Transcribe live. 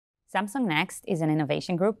Samsung Next is an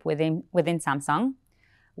innovation group within Samsung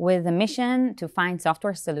with a mission to find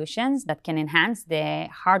software solutions that can enhance the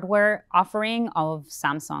hardware offering of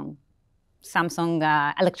Samsung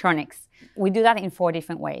electronics. We do that in 4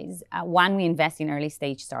 different ways. One, we invest in early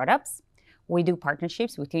stage startups. We do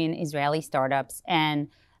partnerships between Israeli startups and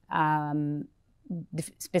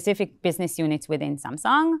specific business units within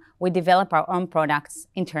Samsung. We develop our own products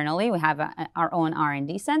internally. We have our own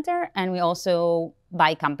R&D center, and we also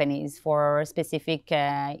buy companies for specific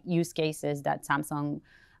use cases that Samsung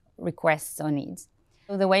requests or needs.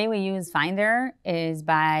 So the way we use Finder is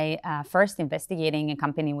by first investigating a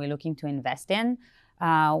company we're looking to invest in.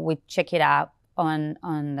 We check it out on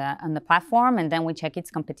the platform, and then we check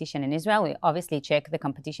its competition in Israel. We obviously check the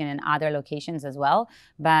competition in other locations as well,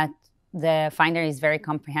 but the Finder is very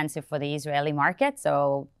comprehensive for the Israeli market,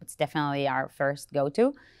 so it's definitely our first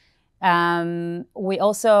go-to. We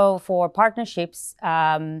also, for partnerships,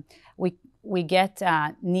 we get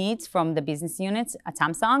needs from the business units at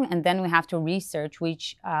Samsung, and then we have to research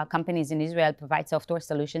which companies in Israel provide software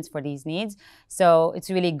solutions for these needs. So it's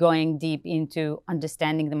really going deep into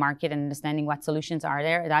understanding the market and understanding what solutions are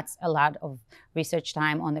there. That's a lot of research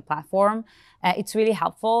time on the platform. It's really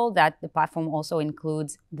helpful that the platform also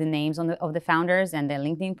includes the names of the founders and their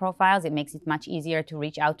LinkedIn profiles. It makes it much easier to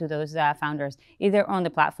reach out to those founders, either on the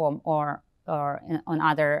platform or on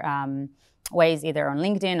other ways, either on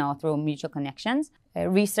LinkedIn or through mutual connections.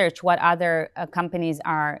 Research what other companies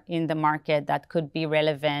are in the market that could be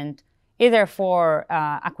relevant either for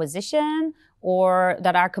acquisition or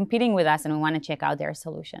that are competing with us and we want to check out their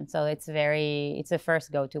solution. So it's a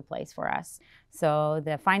first go-to place for us. So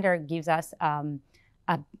the Finder gives us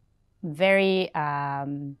a very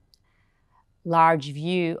large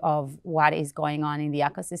view of what is going on in the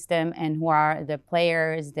ecosystem and who are the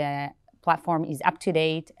players. The platform is up to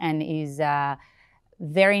date and is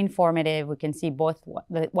very informative. We can see both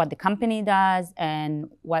what the company does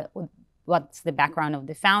and what's the background of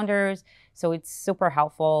the founders. So it's super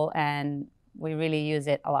helpful and we really use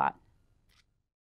it a lot.